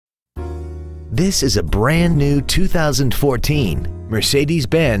This is a brand new 2014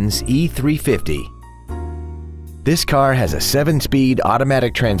 Mercedes-Benz E350. This car has a 7-speed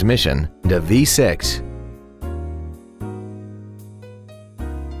automatic transmission and a V6.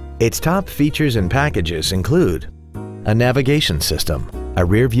 Its top features and packages include a navigation system, a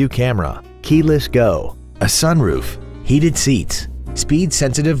rear-view camera, keyless go, a sunroof, heated seats,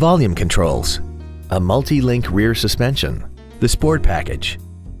 speed-sensitive volume controls, a multi-link rear suspension, the Sport package,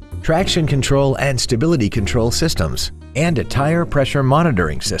 traction control and stability control systems, and a tire pressure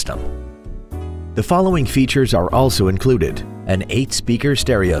monitoring system. The following features are also included: an 8-speaker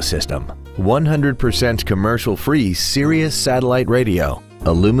stereo system, 100% commercial-free Sirius satellite radio,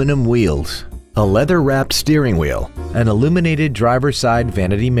 aluminum wheels, a leather-wrapped steering wheel, an illuminated driver's side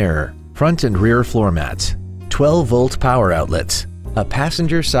vanity mirror, front and rear floor mats, 12-volt power outlets, a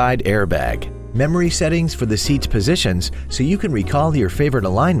passenger side airbag, memory settings for the seat's positions so you can recall your favorite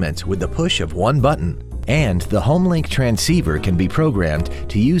alignments with the push of one button, and the HomeLink transceiver can be programmed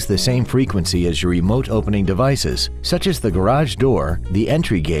to use the same frequency as your remote opening devices, such as the garage door, the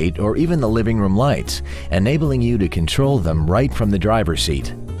entry gate, or even the living room lights, enabling you to control them right from the driver's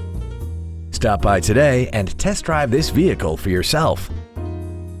seat. Stop by today and test drive this vehicle for yourself.